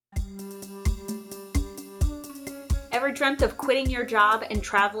Ever dreamt of quitting your job and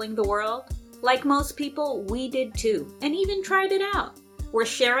traveling the world? Like most people, we did too, and even tried it out. We're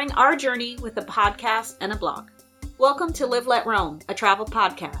sharing our journey with a podcast and a blog. Welcome to Live, Let Roam, a travel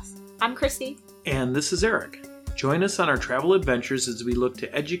podcast. I'm Christy. And this is Eric. Join us on our travel adventures as we look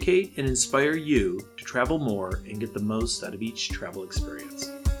to educate and inspire you to travel more and get the most out of each travel experience.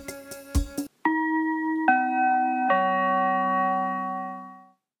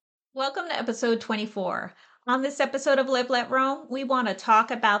 Welcome to episode 24. On this episode of Live, Let Roam, we want to talk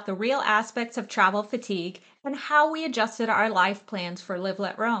about the real aspects of travel fatigue and how we adjusted our life plans for Live,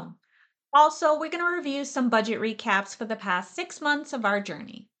 Let Roam. Also, we're going to review some budget recaps for the past 6 months of our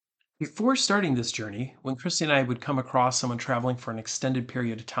journey. Before starting this journey, when Christy and I would come across someone traveling for an extended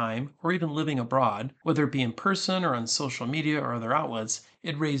period of time, or even living abroad, whether it be in person or on social media or other outlets,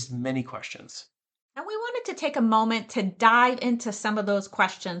 it raised many questions. And we wanted to take a moment to dive into some of those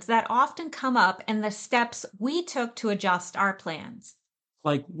questions that often come up and the steps we took to adjust our plans.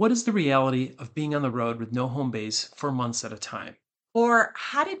 Like, what is the reality of being on the road with no home base for months at a time? Or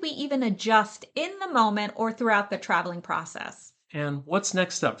how did we even adjust in the moment or throughout the traveling process? And what's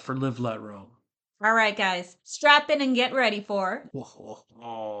next up for Live, Let Roam? All right, guys, strap in and get ready for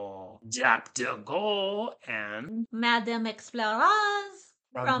Dr. Go and Madame Explorers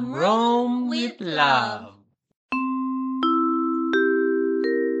From Rome with Love.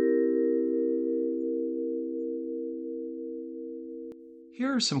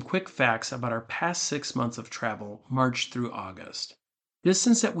 Here are some quick facts about our past 6 months of travel, March through August.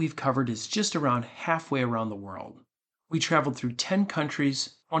 Distance that we've covered is just around halfway around the world. We traveled through 10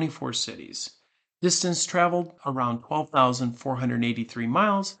 countries, 24 cities. Distance traveled around 12,483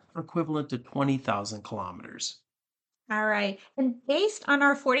 miles, equivalent to 20,000 kilometers. All right. And based on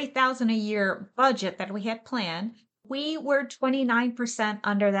our $40,000 a year budget that we had planned, we were 29%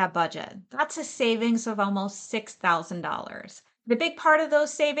 under that budget. That's a savings of almost $6,000. The big part of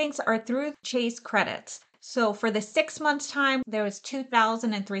those savings are through Chase credits. So for the 6 months time, there was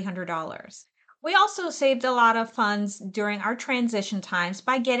 $2,300. We also saved a lot of funds during our transition times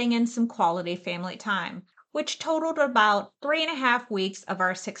by getting in some quality family time, which totaled about 3.5 weeks of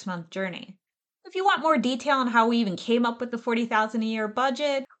our 6-month journey. If you want more detail on how we even came up with the $40,000 a year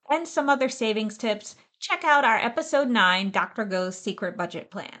budget and some other savings tips, check out our episode 9, Dr. Go's Secret Budget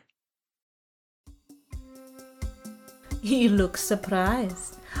Plan. You look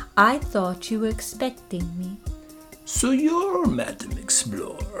surprised. I thought you were expecting me. So you're Madame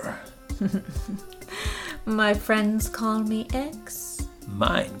Explorer. My friends call me X.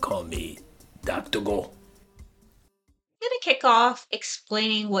 Mine call me Dr. Go. I'm going to kick off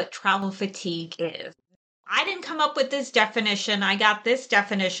explaining what travel fatigue is. I didn't come up with this definition. I got this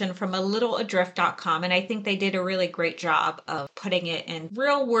definition from alittleadrift.com, and I think they did a really great job of putting it in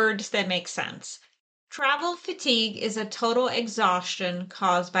real words that make sense. Travel fatigue is a total exhaustion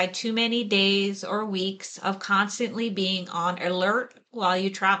caused by too many days or weeks of constantly being on alert while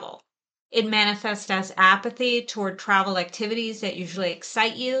you travel. It manifests as apathy toward travel activities that usually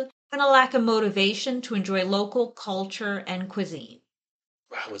excite you and a lack of motivation to enjoy local culture and cuisine.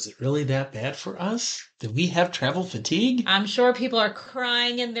 Wow, was it really that bad for us? Did we have travel fatigue? I'm sure people are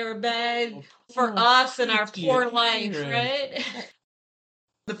crying in their bed for us and our poor life, right?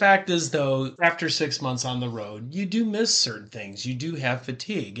 The fact is, though, after 6 months on the road, you do miss certain things. You do have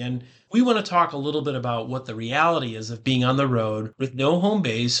fatigue. And we want to talk a little bit about what the reality is of being on the road with no home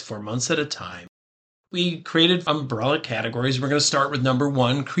base for months at a time. We created umbrella categories. We're going to start with number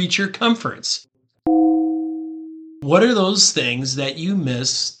 1, creature comforts. What are those things that you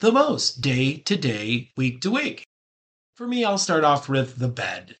miss the most day to day, week to week? For me, I'll start off with the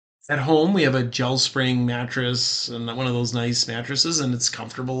bed. At home, we have a gel spring mattress and one of those nice mattresses, and it's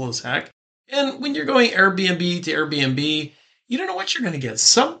comfortable as heck. And when you're going Airbnb to Airbnb, you don't know what you're going to get.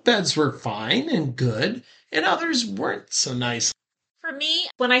 Some beds were fine and good, and others weren't so nice. For me,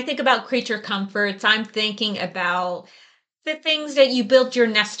 when I think about creature comforts, I'm thinking about the things that you build your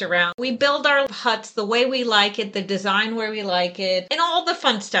nest around. We build our huts the way we like it, the design where we like it, and all the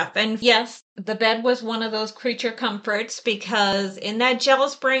fun stuff. And yes, the bed was one of those creature comforts because in that gel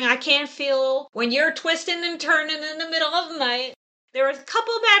spring, I can't feel when you're twisting and turning in the middle of the night. There was a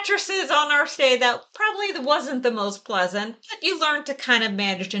couple mattresses on our stay that probably wasn't the most pleasant, but you learn to kind of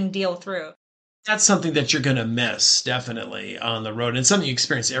manage and deal through. That's something that you're going to miss, definitely, on the road, and something you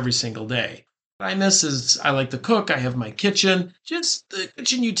experience every single day. What I miss is I like to cook, I have my kitchen, just the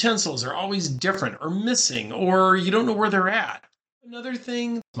kitchen utensils are always different or missing, or you don't know where they're at. Another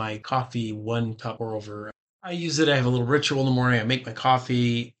thing, my coffee 1 cup pour over. I use it, I have a little ritual in the morning, I make my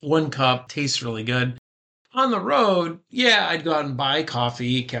coffee, 1 cup, tastes really good. On the road, yeah, I'd go out and buy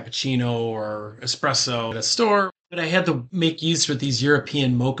coffee, cappuccino or espresso at a store. but I had to make use with these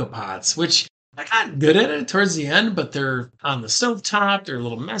European mocha pots, which I got good at it towards the end, but they're on the stovetop, they're a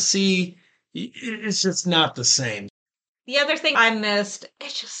little messy. It's just not the same. The other thing I missed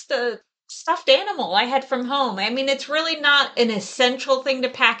is just the stuffed animal I had from home. I mean, it's really not an essential thing to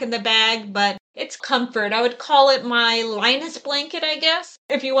pack in the bag, but it's comfort. I would call it my Linus blanket, I guess,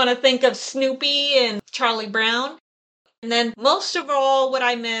 if you want to think of Snoopy and Charlie Brown. And then most of all, what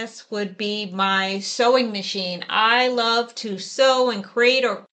I miss would be my sewing machine. I love to sew and create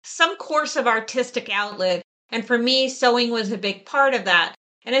some course of artistic outlet. And for me, sewing was a big part of that.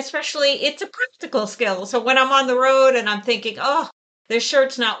 And especially, it's a practical skill. So when I'm on the road and I'm thinking, oh, this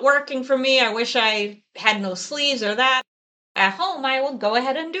shirt's not working for me, I wish I had no sleeves or that. At home, I will go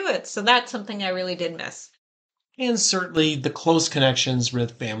ahead and do it. So that's something I really did miss. And certainly the close connections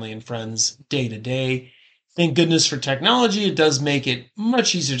with family and friends day to day. Thank goodness for technology. It does make it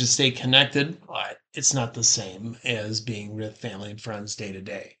much easier to stay connected, but it's not the same as being with family and friends day to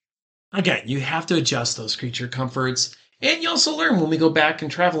day. Again, you have to adjust those creature comforts. And you also learn when we go back and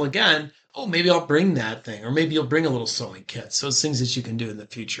travel again, oh, maybe I'll bring that thing, or maybe you'll bring a little sewing kit. So it's things that you can do in the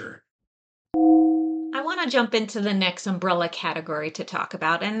future. I want to jump into the next umbrella category to talk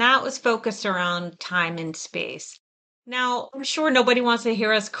about, and that was focused around time and space. Now, I'm sure nobody wants to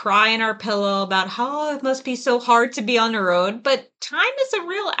hear us cry in our pillow about how it must be so hard to be on the road, but time is a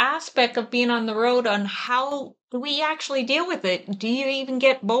real aspect of being on the road on how do we actually deal with it? Do you even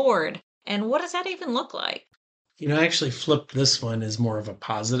get bored? And what does that even look like? I actually flipped this one as more of a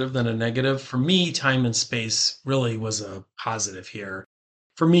positive than a negative. For me, time and space really was a positive here.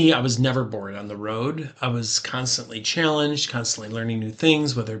 For me, I was never bored on the road. I was constantly challenged, constantly learning new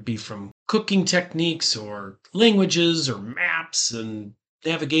things, whether it be from cooking techniques or languages or maps and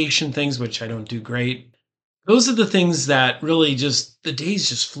navigation things, which I don't do great. Those are the things that really the days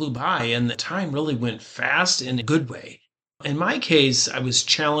just flew by and the time really went fast in a good way. In my case, I was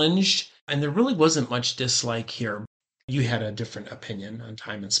challenged and there really wasn't much dislike here. You had a different opinion on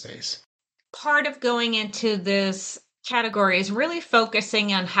time and space. Part of going into this category is really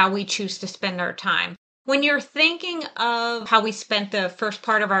focusing on how we choose to spend our time. When you're thinking of how we spent the first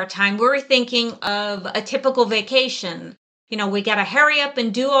part of our time, we're thinking of a typical vacation. We got to hurry up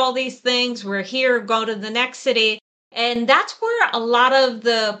and do all these things. We're here, go to the next city. And that's where a lot of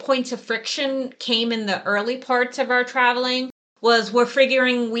the points of friction came in the early parts of our traveling, was we're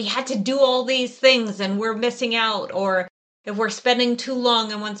figuring we had to do all these things and we're missing out, or if we're spending too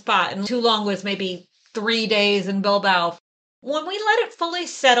long in one spot, and too long was maybe 3 days in Bilbao. When we let it fully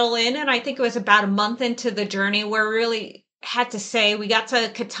settle in, and I think it was about a month into the journey where we really had to say, we got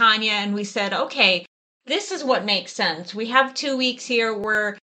to Catania and we said, okay, this is what makes sense. We have 2 weeks here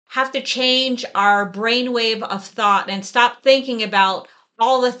where have to change our brainwave of thought and stop thinking about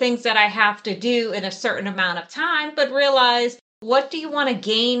all the things that I have to do in a certain amount of time, but realize what do you want to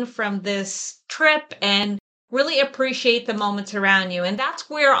gain from this trip and really appreciate the moments around you. And that's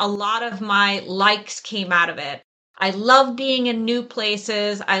where a lot of my likes came out of it. I love being in new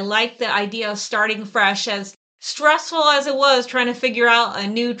places. I like the idea of starting fresh, as stressful as it was trying to figure out a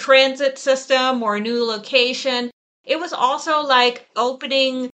new transit system or a new location. It was also like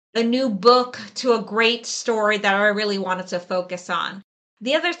opening a new book to a great story that I really wanted to focus on.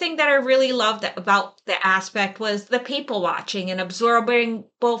 The other thing that I really loved about the aspect was the people watching and absorbing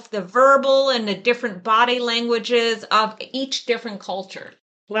both the verbal and the different body languages of each different culture.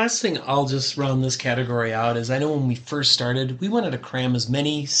 Last thing I'll just round this category out is I know when we first started, we wanted to cram as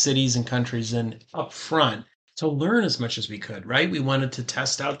many cities and countries in up front to learn as much as we could, right? We wanted to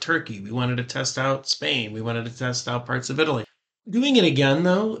test out Turkey. We wanted to test out Spain. We wanted to test out parts of Italy. Doing it again,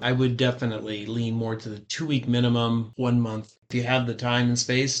 though, I would definitely lean more to the 2 week minimum, 1 month. If you have the time and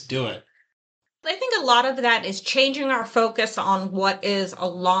space, do it. I think a lot of that is changing our focus on what is a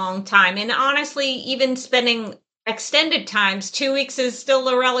long time. And honestly, even spending extended times, 2 weeks is still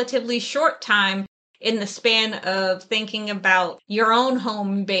a relatively short time in the span of thinking about your own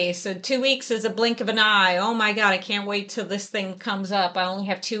home base. And 2 weeks is a blink of an eye. Oh my God, I can't wait till this thing comes up. I only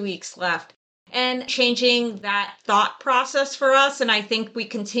have 2 weeks left. And changing that thought process for us. And I think we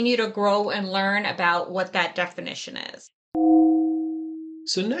continue to grow and learn about what that definition is.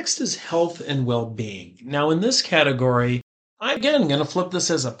 So next is health and well-being. Now in this category, I'm again going to flip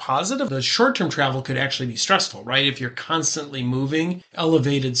this as a positive. The short-term travel could actually be stressful, right? If you're constantly moving,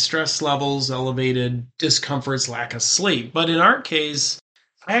 elevated stress levels, elevated discomforts, lack of sleep. But in our case,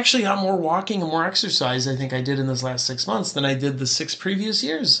 I actually got more walking and more exercise, I think I did in this last 6 months than I did the 6 previous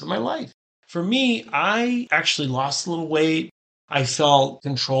years of my life. For me, I actually lost a little weight. I felt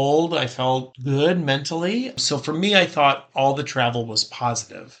controlled. I felt good mentally. So for me, I thought all the travel was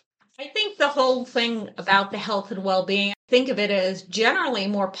positive. I think the whole thing about the health and well-being, I think of it as generally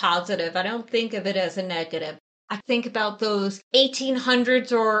more positive. I don't think of it as a negative. I think about those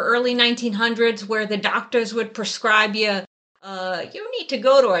 1800s or early 1900s where the doctors would prescribe you, you need to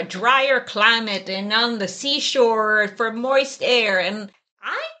go to a drier climate and on the seashore for moist air. And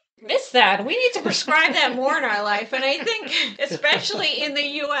I miss that. We need to prescribe that more in our life. And I think, especially in the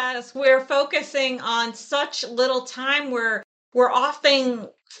U.S., we're focusing on such little time where we're often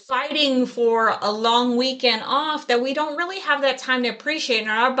fighting for a long weekend off that we don't really have that time to appreciate.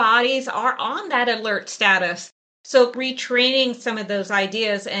 And our bodies are on that alert status. So retraining some of those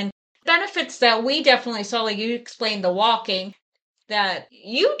ideas and benefits that we definitely saw, like you explained the walking, that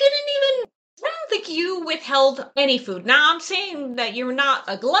you didn't even, I don't think you withheld any food. Now I'm saying that you're not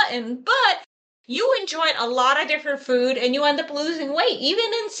a glutton, but you enjoyed a lot of different food and you end up losing weight, even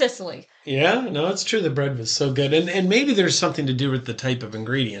in Sicily. Yeah, no, it's true. The bread was so good. And maybe there's something to do with the type of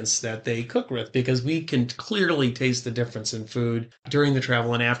ingredients that they cook with, because we can clearly taste the difference in food during the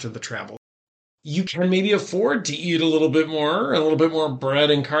travel and after the travel. You can maybe afford to eat a little bit more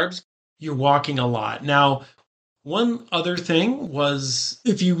bread and carbs. You're walking a lot. Now, one other thing was,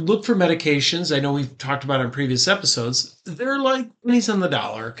 if you look for medications, I know we've talked about it in previous episodes, they're like pennies on the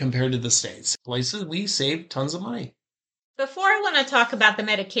dollar compared to the States. Places we save tons of money. Before I want to talk about the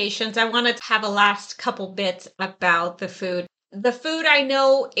medications, I want to have a last couple bits about the food. The food, I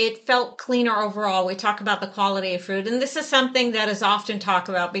know it felt cleaner overall. We talk about the quality of food, and this is something that is often talked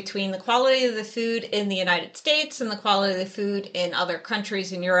about between the quality of the food in the United States and the quality of the food in other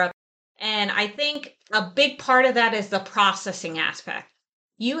countries in Europe. And I think a big part of that is the processing aspect.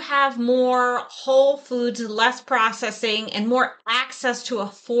 You have more whole foods, less processing, and more access to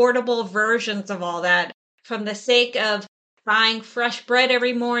affordable versions of all that, from the sake of buying fresh bread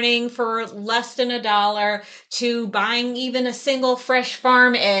every morning for less than $1 to buying even a single fresh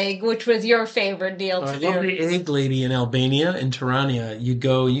farm egg, which was your favorite deal I today. love the egg lady in Albania, in Tirana. You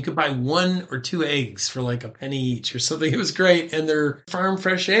go, you could buy 1 or 2 eggs for like a penny each or something. It was great. And they're farm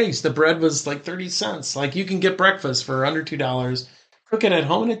fresh eggs. The bread was like 30 cents. Like, you can get breakfast for under $2. Cook it at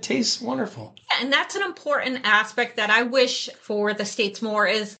home and it tastes wonderful. Yeah, and that's an important aspect that I wish for the States more,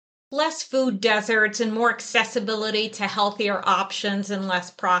 is less food deserts and more accessibility to healthier options and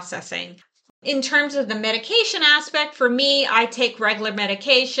less processing. In terms of the medication aspect, for me, I take regular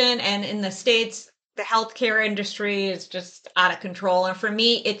medication, and in the States, the healthcare industry is just out of control. And for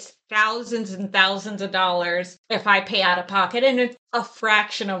me, it's thousands and thousands of dollars if I pay out of pocket, and it's a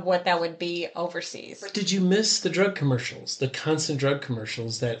fraction of what that would be overseas. But did you miss the drug commercials, the constant drug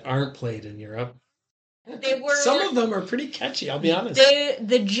commercials that aren't played in Europe? They were, some of them are pretty catchy, I'll be honest.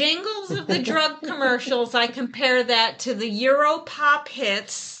 The jingles of the drug commercials, I compare that to the Euro pop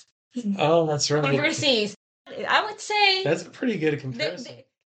hits. Oh, that's right. Overseas. I would say That's a pretty good comparison.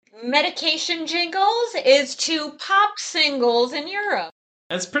 the medication jingles is to pop singles in Europe.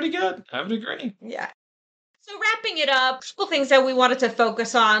 That's pretty good. I would agree. Yeah. So wrapping it up, a couple things that we wanted to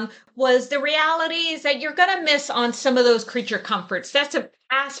focus on was the reality is that you're going to miss on some of those creature comforts. That's an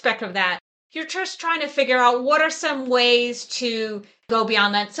aspect of that. You're just trying to figure out what are some ways to go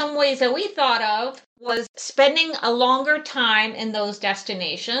beyond that. Some ways that we thought of was spending a longer time in those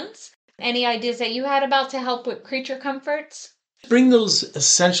destinations. Any ideas that you had about to help with creature comforts? Bring those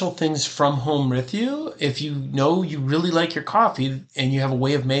essential things from home with you. If you know you really like your coffee and you have a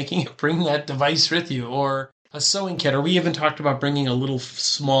way of making it, bring that device with you, or a sewing kit. Or we even talked about bringing a little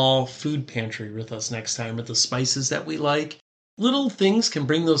small food pantry with us next time with the spices that we like. Little things can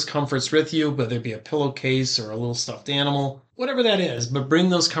bring those comforts with you, whether it be a pillowcase or a little stuffed animal, whatever that is. But bring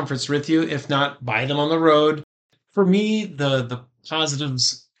those comforts with you. If not, buy them on the road. For me, the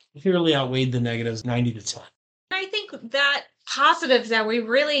positives clearly outweighed the negatives 90 to 10. I think that positives that we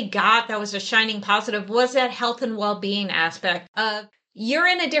really got that was a shining positive was that health and well-being aspect of you're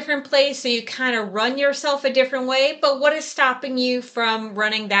in a different place, so you kind of run yourself a different way. But what is stopping you from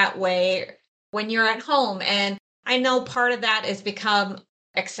running that way when you're at home? And I know part of that has become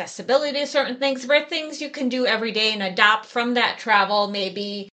accessibility to certain things, but things you can do every day and adopt from that travel,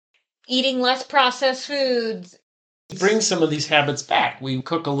 maybe eating less processed foods. Bring some of these habits back. We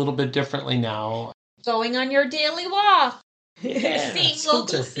cook a little bit differently now. Going on your daily walk, Yeah, seeing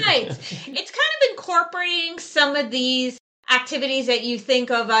local sites. It's kind of incorporating some of these activities that you think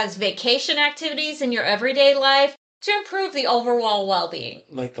of as vacation activities in your everyday life to improve the overall well-being.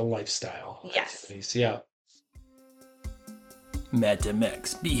 Like the lifestyle Yes. activities, yeah. Madam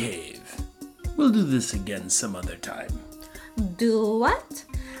X, behave. We'll do this again some other time. Do what?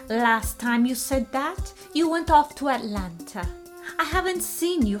 Last time you said that, you went off to Atlanta. I haven't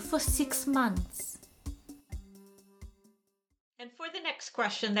seen you for 6 months. And for the next question,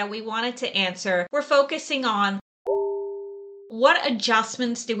 question that we wanted to answer, we're focusing on what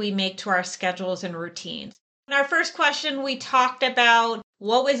adjustments do we make to our schedules and routines? In our first question, we talked about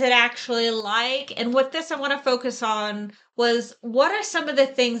what was it actually like? And what this I want to focus on was what are some of the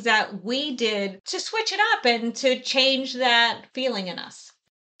things that we did to switch it up and to change that feeling in us?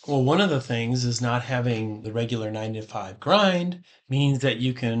 Well, one of the things is not having the regular 9 to 5 grind means that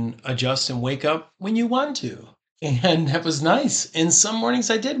you can adjust and wake up when you want to. And that was nice. And some mornings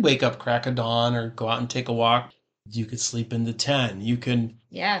I did wake up crack of dawn or go out and take a walk. You could sleep into 10. You can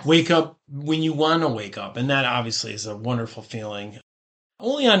wake up when you want to wake up. And that obviously is a wonderful feeling.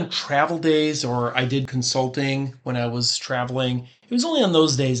 Only on travel days, or I did consulting when I was traveling. It was only on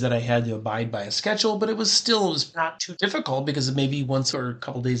those days that I had to abide by a schedule, but it was not too difficult because maybe once or a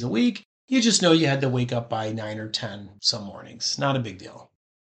couple days a week, you just know you had to wake up by 9 or 10 some mornings. Not a big deal.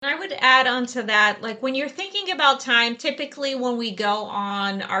 I would add on to that, like when you're thinking about time, typically when we go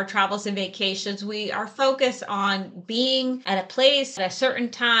on our travels and vacations, we are focused on being at a place at a certain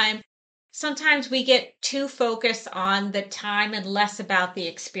time. Sometimes we get too focused on the time and less about the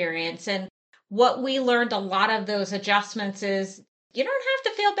experience. And what we learned a lot of those adjustments is you don't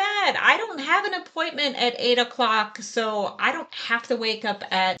have to feel bad. I don't have an appointment at 8 o'clock, so I don't have to wake up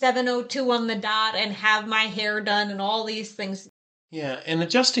at 7:02 on the dot and have my hair done and all these things. Yeah, and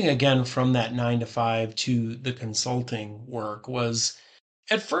adjusting again from that 9 to 5 to the consulting work was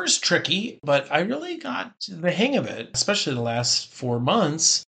at first tricky, but I really got the hang of it, especially the last 4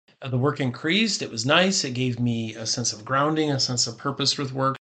 months. The work increased. It was nice. It gave me a sense of grounding, a sense of purpose with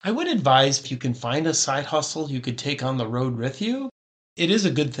work. I would advise if you can find a side hustle you could take on the road with you, it is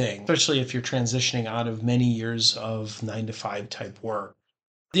a good thing, especially if you're transitioning out of many years of 9 to 5 type work.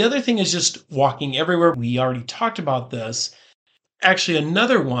 The other thing is just walking everywhere. We already talked about this. Actually,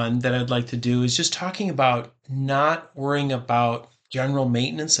 another one that I'd like to do is just talking about not worrying about general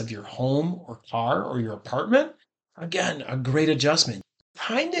maintenance of your home or car or your apartment. Again, a great adjustment.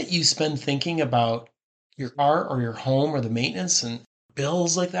 Time that you spend thinking about your car or your home or the maintenance and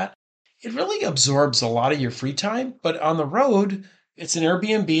bills like that, it really absorbs a lot of your free time. But on the road, it's an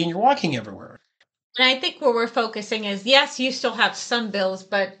Airbnb and you're walking everywhere. And I think where we're focusing is, yes, you still have some bills,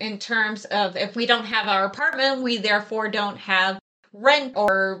 but in terms of if we don't have our apartment, we therefore don't have rent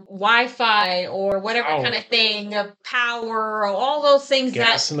or Wi-Fi or whatever kind of thing, power, or all those things.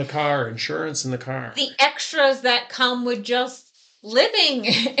 Gas in the car, insurance in the car. The extras that come with just living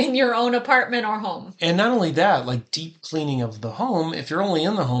in your own apartment or home. And not only that, like deep cleaning of the home, if you're only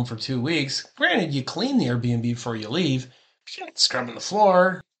in the home for 2 weeks, granted, you clean the Airbnb before you leave, you're not scrubbing the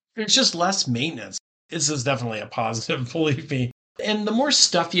floor. It's just less maintenance. This is definitely a positive, believe me. And the more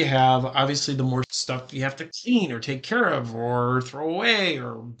stuff you have, obviously, the more stuff you have to clean or take care of or throw away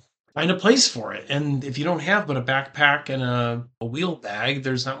or find a place for it. And if you don't have but a backpack and a wheel bag,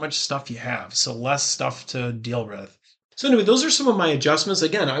 there's not much stuff you have. So less stuff to deal with. So anyway, those are some of my adjustments.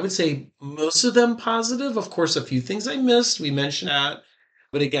 Again, I would say most of them positive. Of course, a few things I missed. We mentioned that.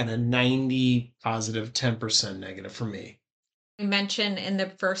 But again, a 90 positive, 10% negative for me. We mentioned in the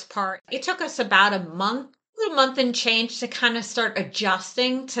first part, it took us about a month and change to kind of start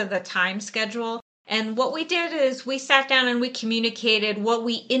adjusting to the time schedule. And what we did is we sat down and we communicated what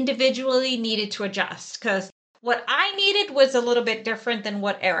we individually needed to adjust, because what I needed was a little bit different than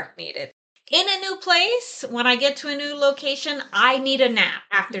what Eric needed. In a new place, when I get to a new location, I need a nap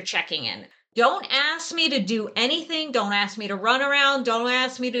after checking in. Don't ask me to do anything. Don't ask me to run around. Don't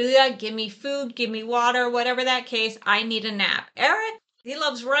ask me to do that. Give me food, give me water, whatever that case. I need a nap. Eric, he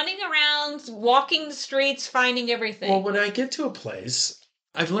loves running around, walking the streets, finding everything. Well, when I get to a place,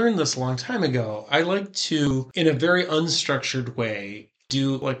 I've learned this a long time ago. I like to, in a very unstructured way,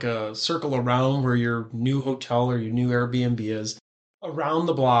 do like a circle around where your new hotel or your new Airbnb is, around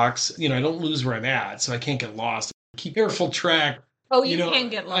the blocks. I don't lose where I'm at, so I can't get lost. Keep careful track. Oh, you can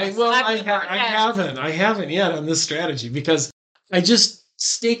get lost. I haven't yet on this strategy because I just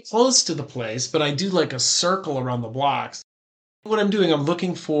stay close to the place, but I do like a circle around the blocks. What I'm doing, I'm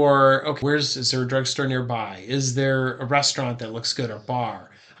looking for, okay, is there a drugstore nearby? Is there a restaurant that looks good or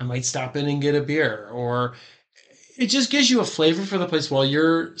bar? I might stop in and get a beer, or it just gives you a flavor for the place while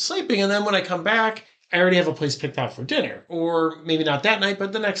you're sleeping. And then when I come back, I already have a place picked out for dinner, or maybe not that night,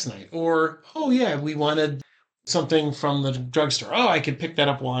 but the next night. Or, oh yeah, we wanted something from the drugstore. Oh, I could pick that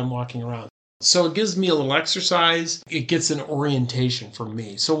up while I'm walking around. So it gives me a little exercise. It gets an orientation for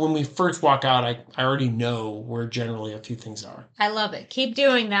me. So when we first walk out, I already know where generally a few things are. I love it. Keep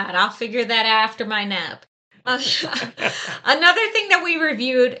doing that. I'll figure that out after my nap. Another thing that we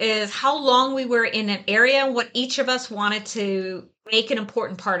reviewed is how long we were in an area and what each of us wanted to make an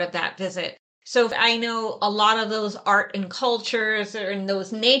important part of that visit. So I know a lot of those art and cultures and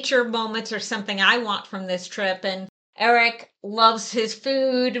those nature moments are something I want from this trip. And Eric loves his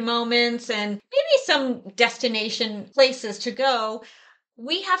food moments and maybe some destination places to go.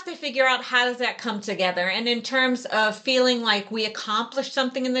 We have to figure out how does that come together. And in terms of feeling like we accomplished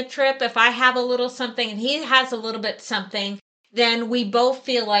something in the trip, if I have a little something and he has a little bit something, then we both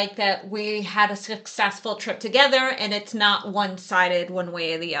feel like that we had a successful trip together and it's not one-sided one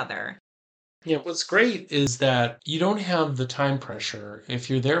way or the other. Yeah, what's great is that you don't have the time pressure. If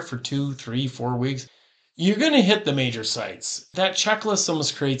you're there for 2, 3, 4 weeks, you're going to hit the major sites. That checklist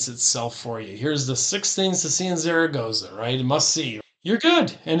almost creates itself for you. Here's the 6 things to see in Zaragoza, right? Must see. You're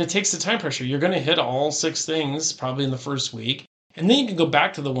good. And it takes the time pressure. You're going to hit all 6 things probably in the first week. And then you can go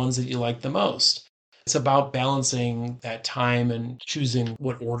back to the ones that you like the most. It's about balancing that time and choosing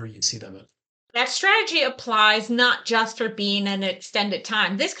what order you see them in. That strategy applies not just for being an extended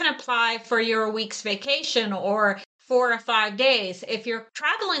time. This can apply for your week's vacation or 4 or 5 days. If you're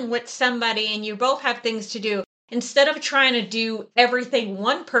traveling with somebody and you both have things to do, instead of trying to do everything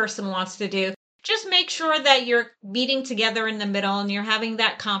one person wants to do, just make sure that you're meeting together in the middle and you're having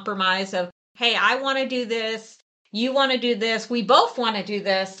that compromise of, hey, I want to do this. You want to do this. We both want to do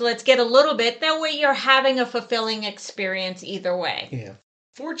this. Let's get a little bit. That way you're having a fulfilling experience either way. Yeah.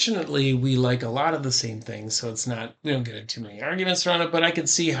 Fortunately, we like a lot of the same things, so we don't get into too many arguments around it, but I can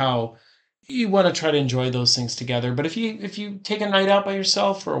see how you want to try to enjoy those things together. But if you take a night out by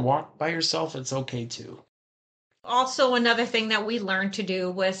yourself or a walk by yourself, it's okay too. Also, another thing that we learned to do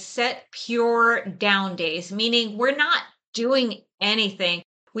was set pure down days, meaning we're not doing anything.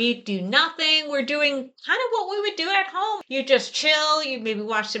 We do nothing. We're doing kind of what we would do at home. You just chill, you maybe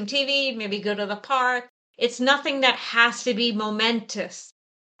watch some TV, maybe go to the park. It's nothing that has to be momentous.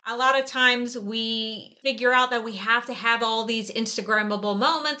 A lot of times we figure out that we have to have all these Instagrammable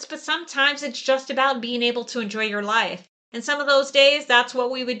moments, but sometimes it's just about being able to enjoy your life. And some of those days, that's what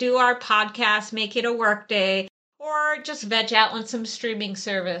we would do our podcast, make it a work day, or just veg out on some streaming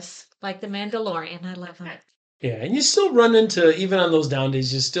service like The Mandalorian. I love it. Yeah, and you still run into, even on those down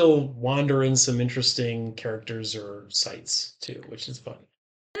days, you still wander in some interesting characters or sites too, which is fun.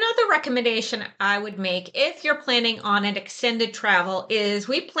 Another recommendation I would make if you're planning on an extended travel is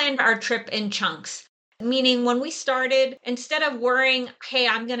we planned our trip in chunks. Meaning when we started, instead of worrying, hey,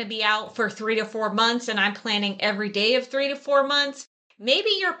 I'm going to be out for 3 to 4 months and I'm planning every day of 3 to 4 months, maybe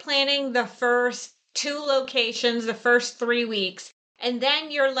you're planning the first 2 locations, the first 3 weeks, and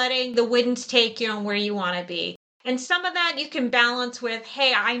then you're letting the winds take you on where you want to be. And some of that you can balance with,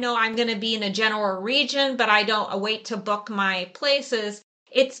 hey, I know I'm going to be in a general region, but I don't wait to book my places.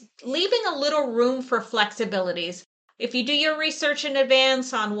 It's leaving a little room for flexibilities. If you do your research in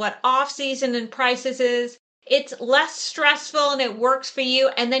advance on what off-season and prices is, it's less stressful and it works for you.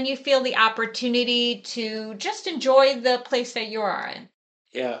 And then you feel the opportunity to just enjoy the place that you are in.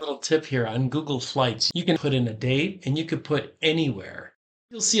 Yeah, a little tip here on Google Flights. You can put in a date and you could put anywhere.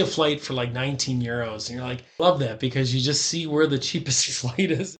 You'll see a flight for like 19 euros and you're like, love that because you just see where the cheapest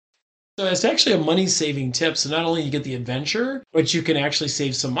flight is. So it's actually a money-saving tip. So not only you get the adventure, but you can actually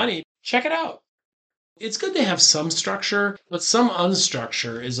save some money. Check it out. It's good to have some structure, but some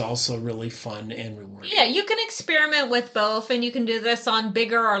unstructure is also really fun and rewarding. Yeah, you can experiment with both and you can do this on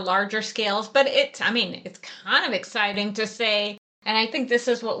bigger or larger scales, but it's kind of exciting to say, and I think this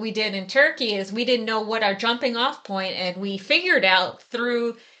is what we did in Turkey is we didn't know what our jumping off point and we figured out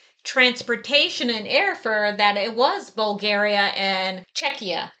through transportation and airfare that it was Bulgaria and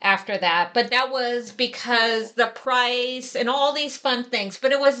Czechia after that. But that was because the price and all these fun things.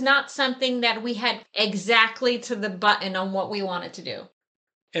 But it was not something that we had exactly to the button on what we wanted to do.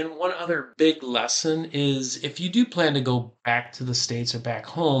 And one other big lesson is if you do plan to go back to the States or back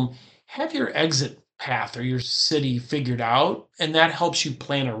home, have your exit path or your city figured out. And that helps you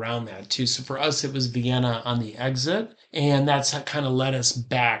plan around that too. So for us, it was Vienna on the exit. And that's kind of led us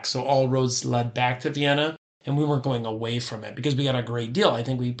back. So all roads led back to Vienna. And we weren't going away from it because we got a great deal. I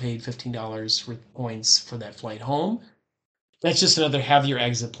think we paid $15 with points for that flight home. That's just another have your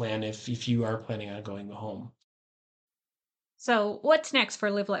exit plan if you are planning on going home. So what's next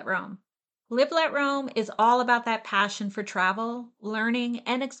for Live Let Roam? Live Let Roam is all about that passion for travel, learning,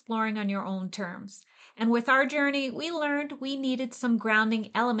 and exploring on your own terms. And with our journey, we learned we needed some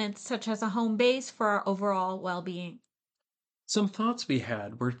grounding elements such as a home base for our overall well-being. Some thoughts we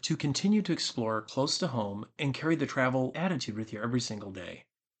had were to continue to explore close to home and carry the travel attitude with you every single day.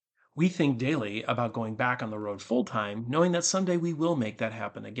 We think daily about going back on the road full time, knowing that someday we will make that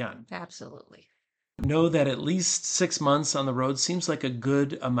happen again. Absolutely. Know that at least 6 months on the road seems like a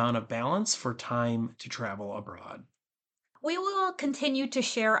good amount of balance for time to travel abroad. We will continue to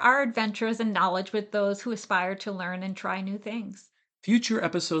share our adventures and knowledge with those who aspire to learn and try new things. Future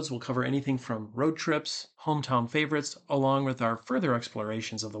episodes will cover anything from road trips, hometown favorites, along with our further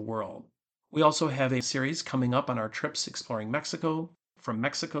explorations of the world. We also have a series coming up on our trips exploring Mexico, from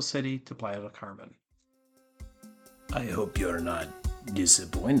Mexico City to Playa del Carmen. I hope you're not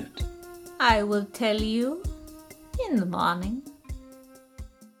disappointed. I will tell you in the morning.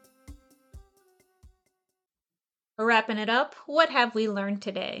 Wrapping it up, what have we learned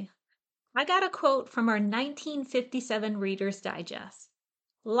today? I got a quote from our 1957 Reader's Digest.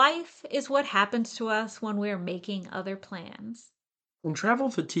 Life is what happens to us when we're making other plans. And travel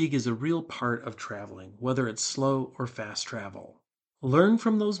fatigue is a real part of traveling, whether it's slow or fast travel. Learn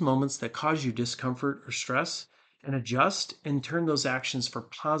from those moments that cause you discomfort or stress and adjust and turn those actions for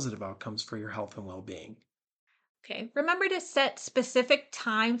positive outcomes for your health and well-being. Okay, remember to set specific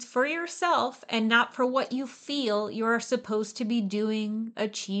times for yourself and not for what you feel you're supposed to be doing,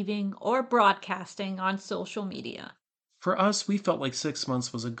 achieving, or broadcasting on social media. For us, we felt like 6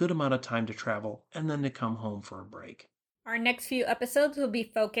 months was a good amount of time to travel and then to come home for a break. Our next few episodes will be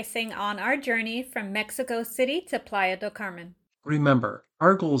focusing on our journey from Mexico City to Playa del Carmen. Remember,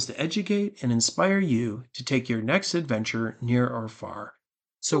 our goal is to educate and inspire you to take your next adventure near or far.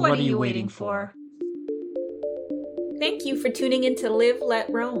 So what are you waiting for? Thank you for tuning in to Live, Let,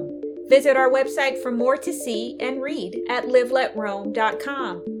 Roam. Visit our website for more to see and read at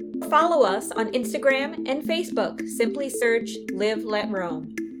liveletroam.com. Follow us on Instagram and Facebook. Simply search Live, Let,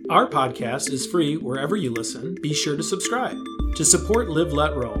 Roam. Our podcast is free wherever you listen. Be sure to subscribe. To support Live,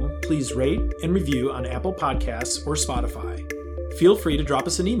 Let, Roam, please rate and review on Apple Podcasts or Spotify. Feel free to drop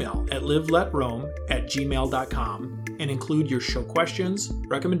us an email at liveletroam@gmail.com and include your show questions,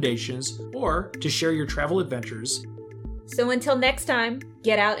 recommendations, or to share your travel adventures. So until next time,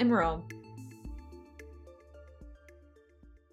 get out and roam.